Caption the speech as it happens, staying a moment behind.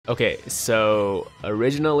Okay, so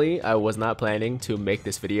originally I was not planning to make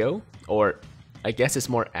this video, or I guess it's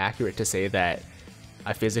more accurate to say that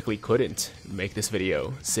I physically couldn't make this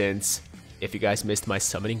video, since if you guys missed my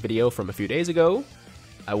summoning video from a few days ago,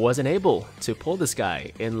 I wasn't able to pull this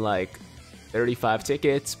guy in like 35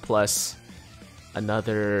 tickets plus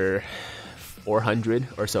another 400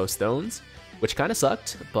 or so stones, which kind of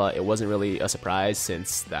sucked, but it wasn't really a surprise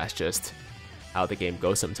since that's just how the game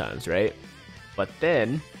goes sometimes, right? But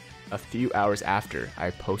then, a few hours after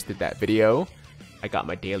I posted that video, I got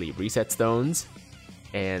my daily reset stones,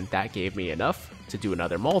 and that gave me enough to do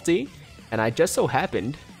another multi, and I just so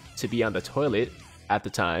happened to be on the toilet at the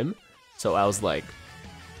time, so I was like,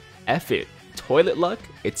 F it, toilet luck,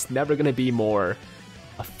 it's never gonna be more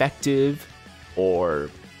effective or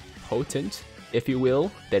potent, if you will,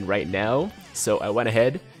 than right now. So I went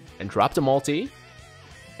ahead and dropped a multi,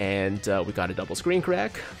 and we got a double screen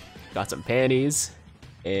crack, got some panties,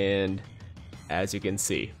 and as you can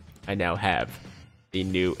see, I now have the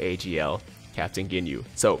new AGL Captain Ginyu.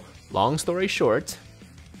 So long story short,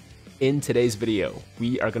 in today's video,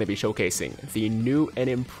 we are going to be showcasing the new and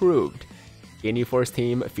improved Ginyu Force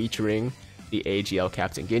team featuring the AGL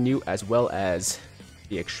Captain Ginyu, as well as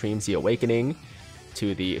the Extreme Z Awakening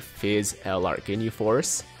to the Fizz LR Ginyu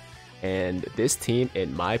Force. And this team,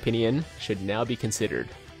 in my opinion, should now be considered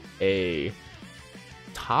a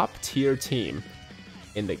top tier team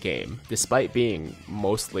in the game, despite being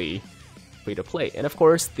mostly free to play. And of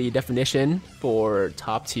course, the definition for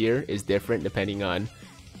top tier is different depending on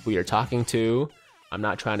who you're talking to. I'm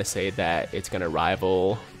not trying to say that it's going to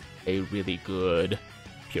rival a really good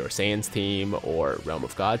Pure Saiyans team or Realm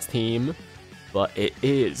of Gods team, but it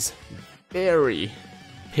is very,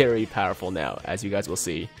 very powerful now, as you guys will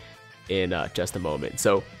see in just a moment.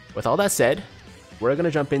 So with all that said, we're going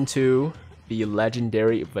to jump into the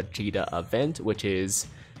legendary Vegeta event, which is,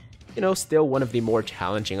 you know, still one of the more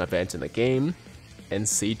challenging events in the game, and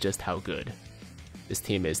see just how good this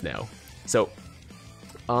team is now. So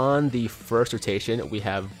on the first rotation, we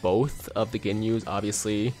have both of the Ginyus.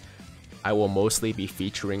 Obviously, I will mostly be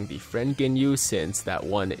featuring the friend Ginyu, since that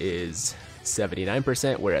one is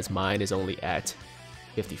 79%, whereas mine is only at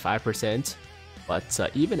 55%. But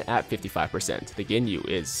even at 55%, the Ginyu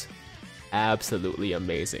is absolutely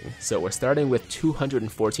amazing. So we're starting with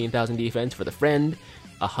 214,000 defense for the friend,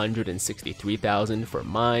 163,000 for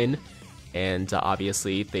mine, and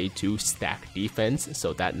obviously they do stack defense,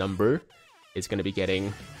 so that number is going to be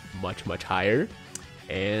getting much higher.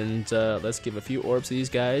 And let's give a few orbs to these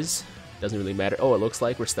guys. Doesn't really matter. Oh, it looks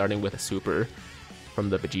like we're starting with a super from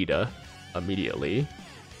the Vegeta immediately.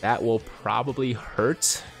 That will probably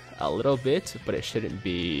hurt a little bit, but it shouldn't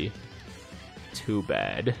be too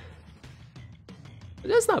bad.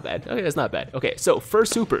 That's not bad. Okay, that's not bad. Okay, so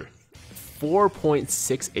first super,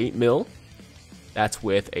 4.68 mil. That's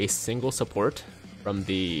with a single support from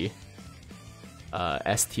the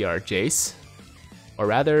STR Jace. Or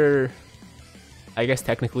rather, I guess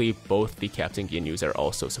technically both the Captain Ginyus are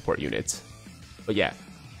also support units. But yeah,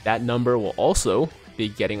 that number will also be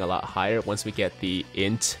getting a lot higher once we get the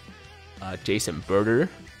Int Jason Birder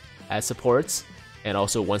as supports, and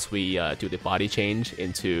also once we do the body change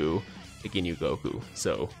into the Ginyu Goku.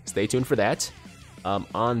 So stay tuned for that.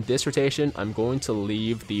 On this rotation, I'm going to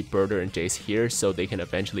leave the Birder and Jace here so they can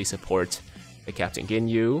eventually support the Captain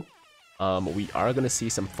Ginyu. We are going to see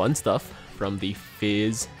some fun stuff from the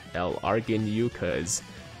Fizz LR Ginyu, because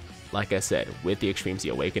like I said, with the Extreme Z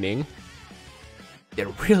Awakening,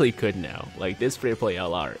 they're really good now. Like, this free-to-play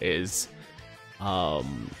LR is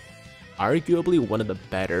arguably one of the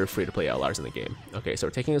better free-to-play LRs in the game. Okay, so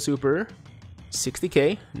we're taking a super,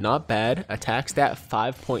 60k, not bad. Attack stat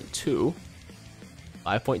 5.2.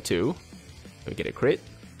 5.2. Can we get a crit?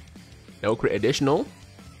 No crit additional.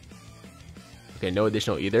 Okay, no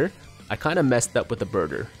additional either. I kind of messed up with the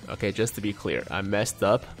Birder. Okay, just to be clear, I messed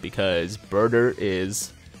up because Birder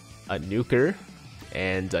is a nuker,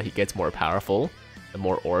 and he gets more powerful the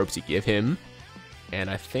more orbs you give him. And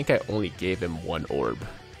I think I only gave him one orb.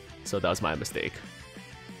 So that was my mistake.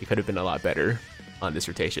 He could have been a lot better on this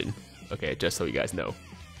rotation. Okay, just so you guys know.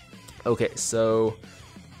 Okay, so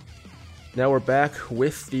now we're back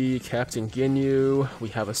with the Captain Ginyu. We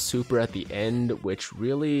have a super at the end, which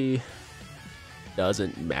really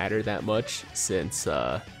doesn't matter that much, since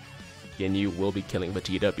Ginyu will be killing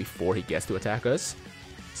Vegeta before he gets to attack us.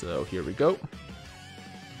 So here we go.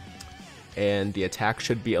 And the attack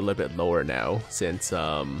should be a little bit lower now, since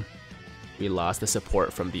we lost the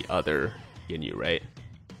support from the other Ginyu, right?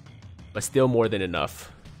 But still more than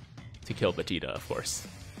enough to kill Vegeta, of course.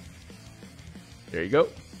 There you go.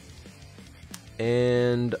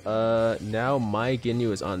 And now my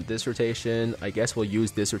Ginyu is on this rotation. I guess we'll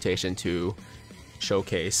use this rotation to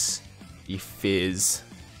showcase the Fizz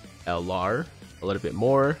LR a little bit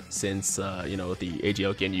more, since you know, the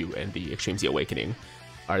AGL Ginyu and the Extreme Z Awakening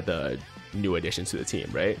are the new additions to the team,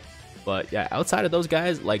 right? But yeah, outside of those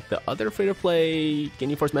guys, like the other free-to-play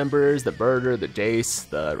Ginyu Force members, the Birder, the Jace,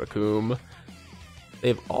 the Raccoon,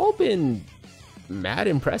 they've all been mad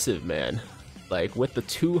impressive, man. Like with the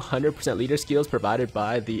 200% leader skills provided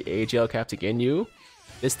by the AGL Captain Ginyu,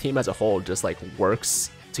 this team as a whole just like works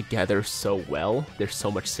together so well. There's so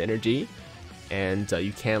much synergy, and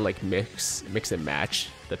you can like mix and match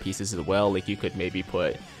the pieces as well. Like you could maybe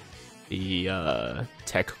put the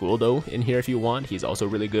Tech Guldo in here if you want. He's also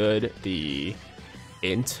really good. The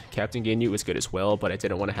Int Captain Ginyu is good as well, but I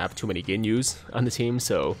didn't want to have too many Ginyus on the team,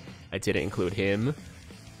 so I didn't include him.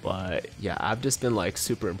 But yeah, I've just been like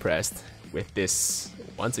super impressed with this,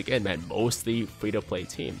 once again, man, mostly free-to-play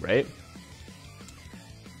team, right?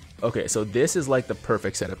 Okay, so this is like the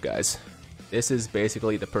perfect setup, guys. This is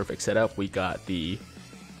basically the perfect setup. We got the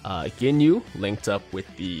Ginyu linked up with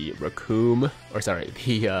the Raccoon, or sorry,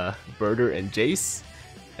 the Birder and Jace,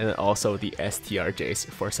 and then also the STR Jace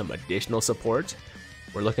for some additional support.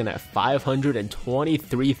 We're looking at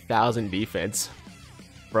 523,000 defense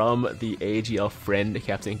from the AGL friend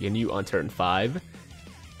Captain Ginyu on turn 5.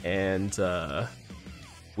 And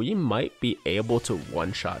we might be able to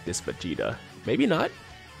one-shot this Vegeta. Maybe not,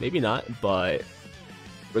 but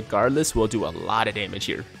regardless, we'll do a lot of damage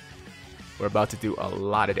here. We're about to do a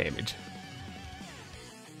lot of damage.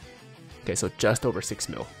 Okay, so just over 6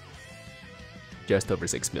 mil. Just over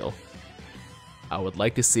 6 mil. I would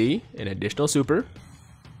like to see an additional super.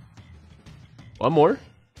 One more.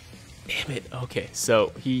 Damn it. Okay,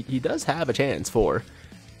 so he does have a chance for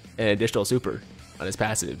an additional super on his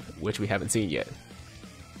passive, which we haven't seen yet.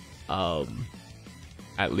 At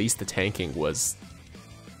least the tanking was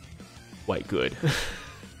quite good.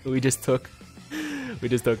 we just took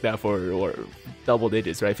that for double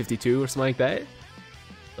digits, right? 52 or something like that.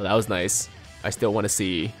 So that was nice. I still want to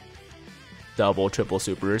see double, triple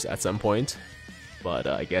supers at some point, but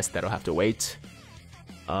I guess that'll have to wait.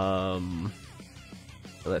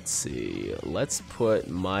 Let's see. Let's put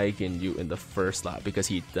my Ginyu in the first slot because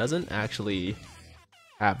he doesn't actually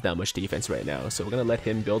have that much defense right now. So we're gonna let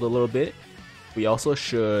him build a little bit. We also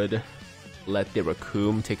should let the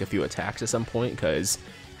Raccoon take a few attacks at some point because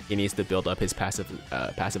he needs to build up his passive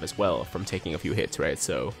as well from taking a few hits, right?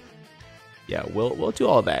 So yeah, we'll do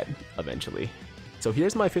all that eventually. So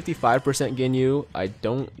here's my 55% Ginyu. I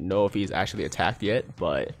don't know if he's actually attacked yet,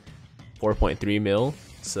 but 4.3 mil.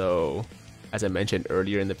 So as I mentioned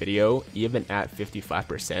earlier in the video, even at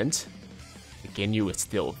 55%, the Ginyu is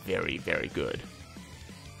still very, very good.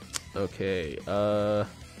 Okay, I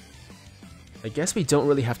guess we don't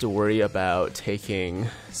really have to worry about taking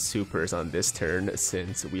supers on this turn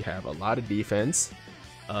since we have a lot of defense.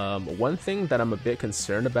 One thing that I'm a bit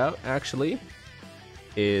concerned about actually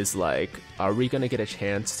is like, are we gonna get a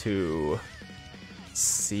chance to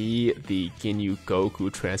see the Ginyu Goku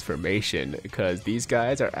transformation? Because these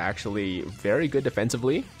guys are actually very good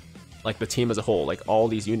defensively. Like the team as a whole, like all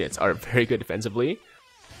these units are very good defensively,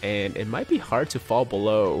 and it might be hard to fall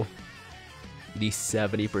below the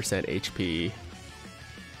 70% HP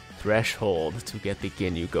threshold to get the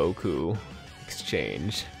Ginyu Goku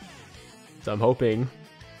exchange. So I'm hoping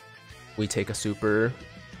we take a super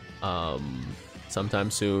sometime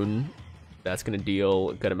soon. That's gonna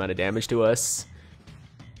deal a good amount of damage to us,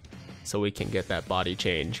 so we can get that body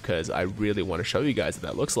change, because I really want to show you guys what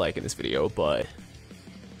that looks like in this video, but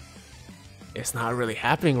it's not really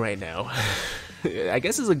happening right now. I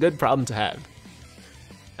guess it's a good problem to have.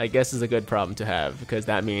 Because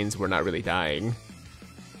that means we're not really dying.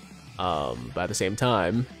 But at the same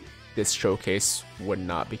time, this showcase would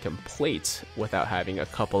not be complete without having a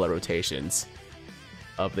couple of rotations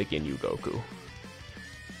of the Ginyu Goku.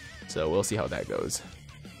 So we'll see how that goes.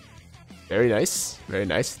 Very nice, very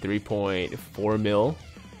nice. 3.4 mil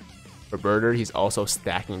for Birder. He's also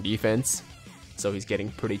stacking defense, so he's getting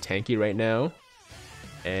pretty tanky right now.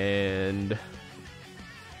 And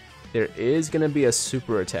there is gonna be a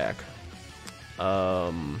super attack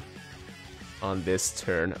on this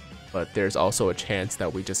turn, but there's also a chance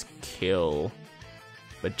that we just kill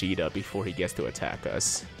Vegeta before he gets to attack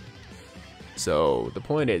us. So the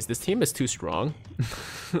point is, this team is too strong.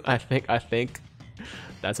 I think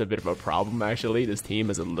that's a bit of a problem actually. This team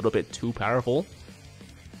is a little bit too powerful.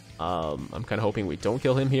 I'm kind of hoping we don't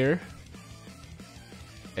kill him here,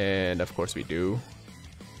 and of course we do.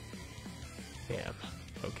 Damn.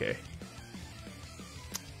 Okay.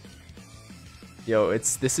 Yo,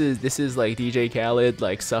 this is like DJ Khaled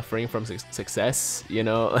like suffering from success, you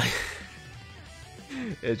know?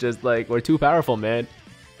 It's just like we're too powerful, man.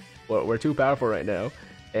 We're too powerful right now,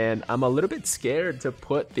 and I'm a little bit scared to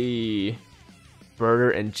put the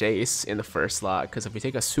Birder and Jace in the first slot, because if we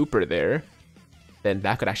take a super there, then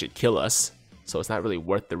that could actually kill us. So it's not really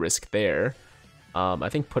worth the risk there. I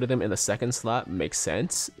think putting them in the second slot makes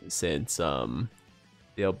sense, since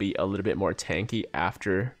they'll be a little bit more tanky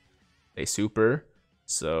after they super.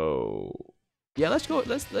 So yeah, let's go.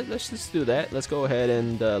 Let's just do that. Let's go ahead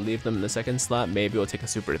and leave them in the second slot. Maybe we'll take a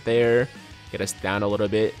super there, get us down a little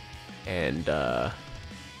bit, and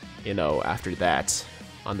you know, after that,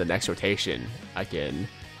 on the next rotation, I can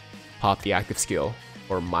pop the active skill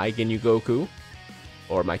for my Ginyu Goku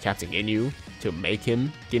or my Captain Ginyu to make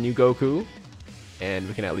him Ginyu Goku, and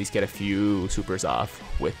we can at least get a few supers off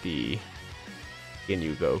with the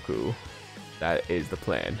Ginyu Goku. That is the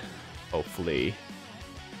plan. Hopefully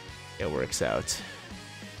it works out.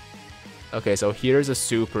 Okay, so here's a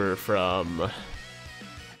super from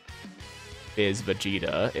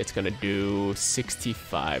Vegeta. It's gonna do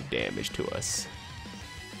 65 damage to us.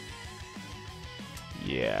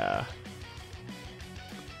 Yeah.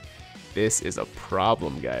 This is a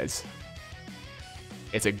problem, guys.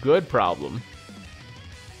 It's a good problem,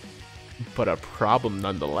 but a problem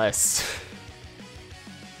nonetheless.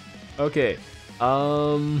 Okay,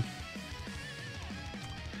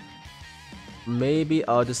 maybe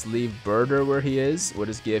I'll just leave Birder where he is. We'll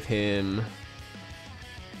just give him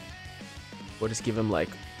like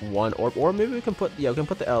one orb, or maybe we can put, yeah, we can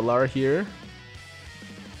put the LR here.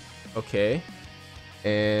 Okay,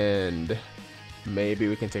 and maybe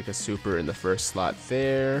we can take a super in the first slot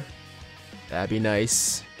there. That'd be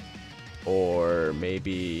nice. Or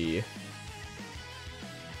maybe,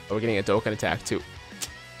 oh, we're getting a Dokkan attack too.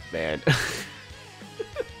 Man,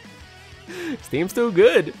 this team's too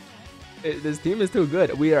good. This team is too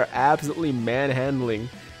good. We are absolutely manhandling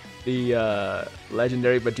the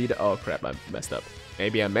legendary Vegeta. Oh crap, I messed up.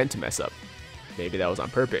 Maybe I meant to mess up. Maybe that was on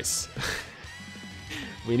purpose.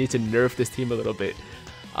 We need to nerf this team a little bit.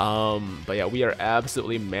 But yeah, we are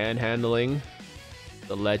absolutely manhandling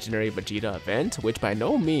the legendary Vegeta event, which by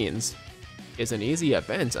no means is an easy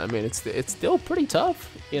event. I mean, it's still pretty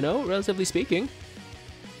tough, you know, relatively speaking.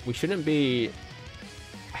 We shouldn't be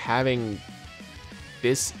having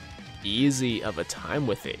this easy of a time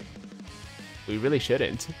with it. We really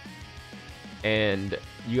shouldn't. And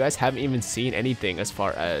you guys haven't even seen anything as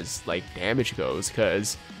far as like damage goes,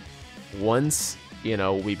 because once, you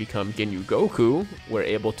know, we become Ginyu Goku, we're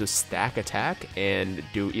able to stack attack and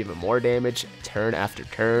do even more damage turn after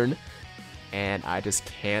turn, and I just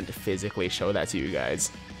can't physically show that to you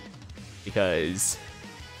guys because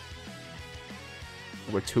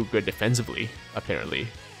we're too good defensively, apparently.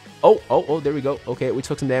 Oh, there we go. Okay, we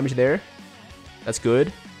took some damage there. That's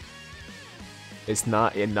good. It's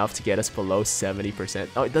not enough to get us below 70%.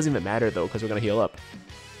 Oh, it doesn't even matter though, because we're gonna heal up.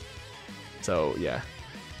 So yeah,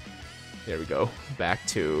 there we go. Back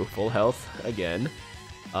to full health again.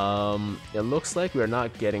 It looks like we're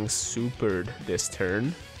not getting supered this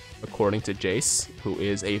turn, according to Jace, who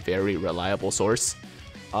is a very reliable source.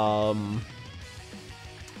 Okay,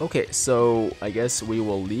 so I guess we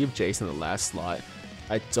will leave Jace in the last slot.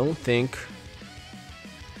 I don't think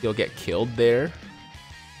he'll get killed there.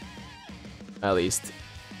 At least,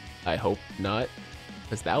 I hope not,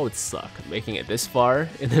 because that would suck. Making it this far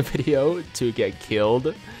in the video to get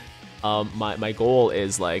killed. My goal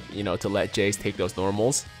is, like, you know, to let Jace take those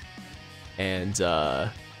normals and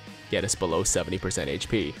get us below 70%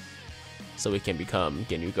 HP, so we can become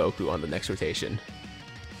Ginyu Goku on the next rotation.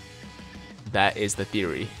 That is the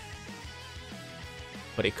theory,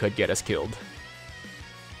 but it could get us killed.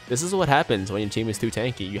 This is what happens when your team is too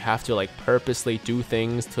tanky. You have to, like, purposely do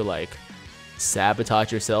things to, like,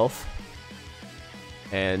 sabotage yourself.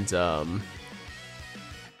 And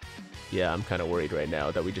yeah, I'm kind of worried right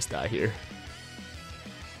now that we just die here.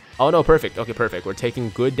 Oh no, perfect. Okay, perfect. We're taking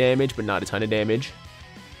good damage, but not a ton of damage.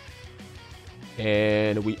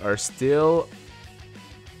 And we are still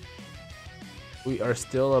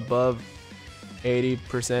above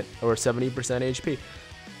 80% or 70% HP.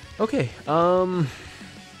 Okay,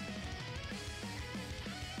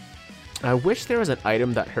 I wish there was an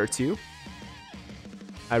item that hurts you.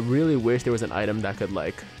 I really wish there was an item that could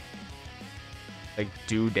like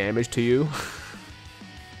do damage to you.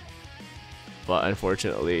 But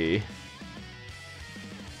unfortunately,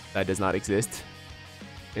 that does not exist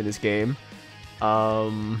in this game.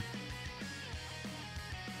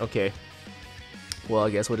 Okay. Well,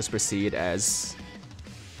 I guess we'll just proceed as,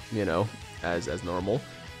 you know, as normal.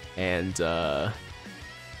 And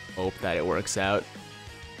Hope that it works out.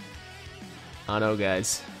 I don't know,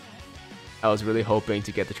 guys. I was really hoping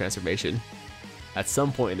to get the transformation at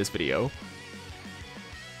some point in this video,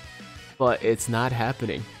 but it's not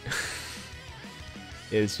happening.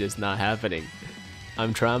 It's just not happening.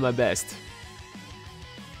 I'm trying my best.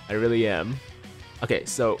 I really am. Okay,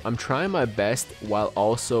 so I'm trying my best while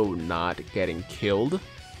also not getting killed.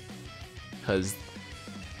 Because,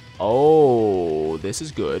 oh, this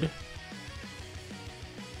is good.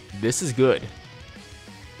 This is good.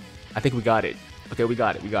 I think we got it. Okay, we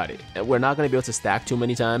got it. And we're not going to be able to stack too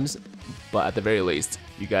many times, but at the very least,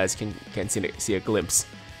 you guys can see a glimpse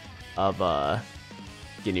of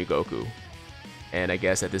Ginyu Goku. And I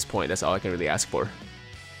guess at this point, that's all I can really ask for.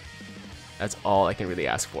 That's all I can really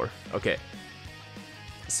ask for. Okay.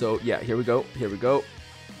 So yeah, here we go.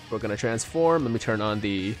 We're gonna transform. Let me turn on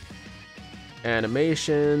the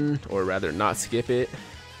animation, or rather not skip it,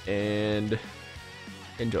 and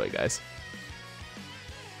enjoy, guys.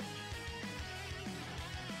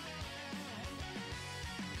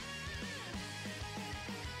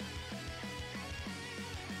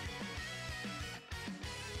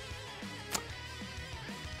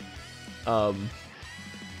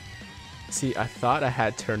 See, I thought I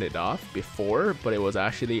had turned it off before, but it was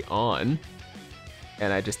actually on,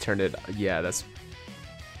 and I just turned it. Yeah, that's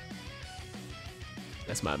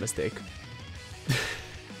my mistake.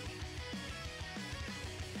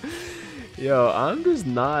 Yo, I'm just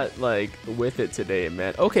not like with it today,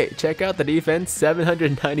 man. Okay, check out the defense,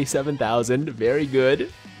 797,000, very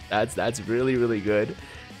good. That's really good.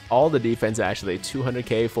 All the defense actually,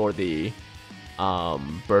 200k for the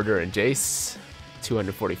Birder and Jace,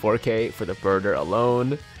 244k for the Birder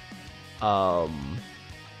alone.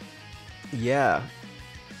 Yeah,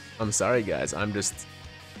 I'm sorry guys, I'm just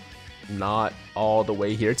not all the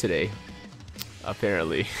way here today,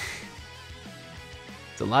 apparently.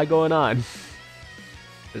 There's a lot going on.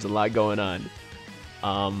 There's a lot going on.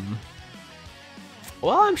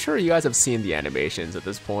 Well, I'm sure you guys have seen the animations at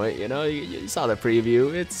this point, you know, you saw the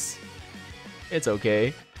preview, it's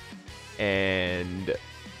okay. And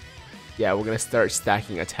yeah, we're gonna start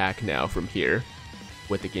stacking attack now from here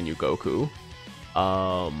with the Ginyu Goku.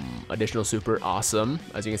 Additional super, awesome.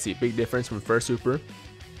 As you can see, big difference from first super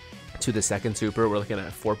to the second super. We're looking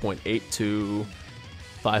at 4.8 to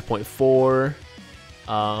 5.4.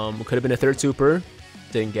 Could have been a third super,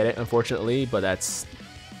 didn't get it unfortunately, but that's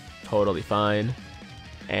totally fine.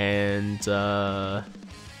 And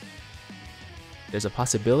there's a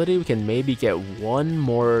possibility we can maybe get one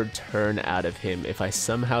more turn out of him if I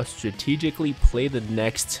somehow strategically play the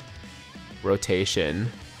next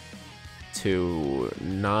rotation to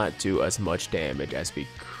not do as much damage as we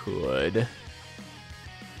could.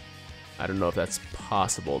 I don't know if that's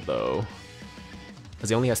possible though, because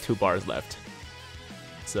he only has 2 bars left.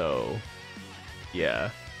 So yeah,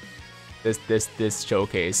 this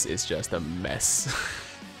showcase is just a mess.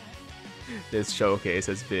 This showcase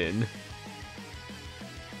has been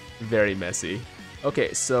very messy.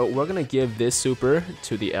 Okay, so we're gonna give this super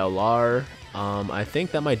to the LR. I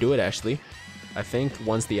think that might do it actually. I think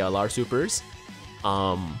once the LR supers,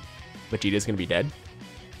 Vegeta's gonna be dead.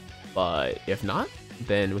 But if not,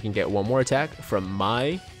 then we can get one more attack from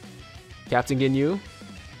my Captain Ginyu.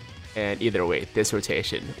 And either way, this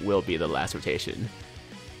rotation will be the last rotation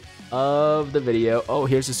of the video. Oh,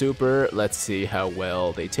 here's the super. Let's see how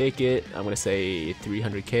well they take it. I'm gonna say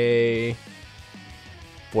 300k.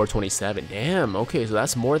 427. Damn, okay, so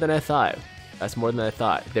that's more than I thought. That's more than I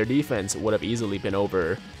thought. Their defense would have easily been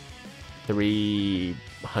over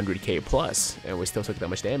 300k plus, and we still took that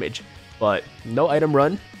much damage. But no item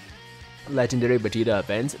run, legendary Vegeta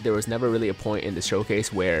event. There was never really a point in the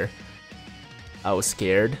showcase where I was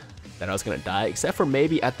scared that I was gonna die, except for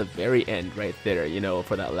maybe at the very end right there, you know,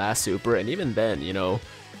 for that last super. And even then, you know,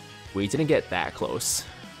 we didn't get that close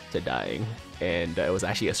to dying, and it was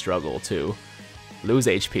actually a struggle to lose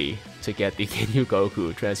HP to get the Ginyu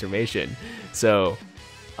Goku transformation. So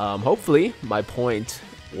hopefully my point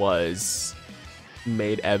was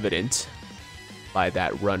made evident by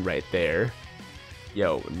that run right there.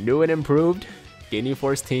 Yo, new and improved Ginyu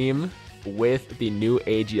Force team with the new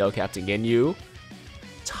AGL Captain Ginyu.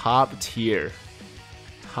 Top tier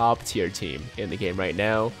team in the game right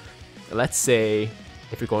now. Let's say,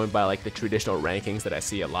 if you're going by like the traditional rankings that I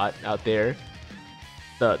see a lot out there,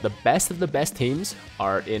 the best of the best teams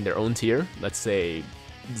are in their own tier. Let's say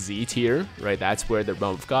Z tier, right? That's where the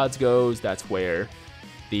Realm of Gods goes. That's where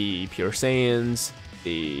the Pure Saiyans,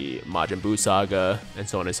 the Majin Buu Saga, and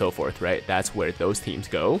so on and so forth, right? That's where those teams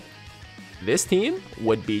go. This team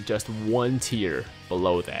would be just one tier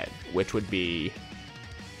below that, which would be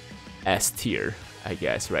S tier. I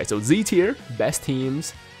guess, right? So Z tier, best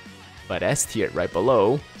teams, but S tier right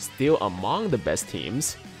below, still among the best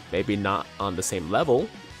teams, maybe not on the same level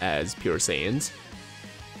as Pure Saiyans,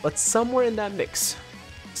 but somewhere in that mix.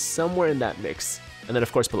 Somewhere in that mix. And then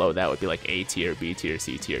of course below that would be like A tier, B tier,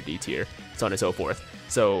 C tier, D tier, so on and so forth.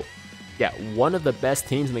 So yeah, one of the best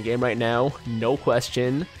teams in the game right now, no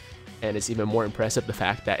question. And it's even more impressive the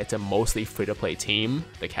fact that it's a mostly free-to-play team.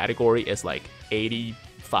 The category is like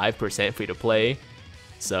 85% free-to-play.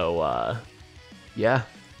 So yeah,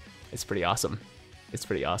 it's pretty awesome. It's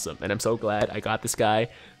pretty awesome. And I'm so glad I got this guy.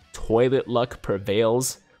 Toilet luck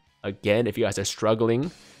prevails. Again, if you guys are struggling,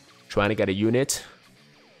 trying to get a unit,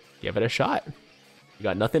 give it a shot. You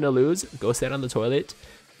got nothing to lose. Go sit on the toilet.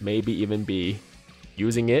 Maybe even be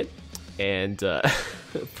using it. And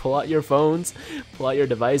pull out your phones, pull out your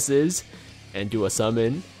devices, and do a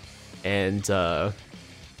summon. And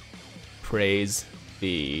praise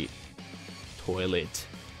the toilet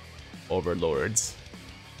overlords.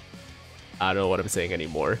 I don't know what I'm saying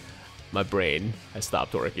anymore. My brain has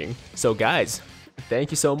stopped working. So guys,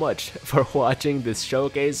 thank you so much for watching this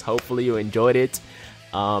showcase. Hopefully you enjoyed it.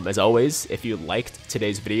 As always, if you liked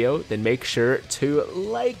today's video, then make sure to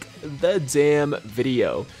like the damn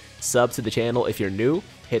video. Sub to the channel if you're new,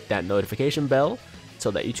 hit that notification bell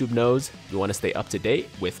so that YouTube knows you want to stay up to date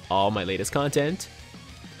with all my latest content.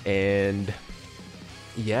 And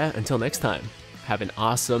yeah, until next time, have an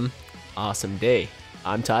awesome, awesome day.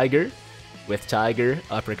 I'm Tiger with Tiger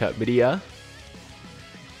Uppercut Media,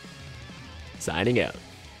 signing out.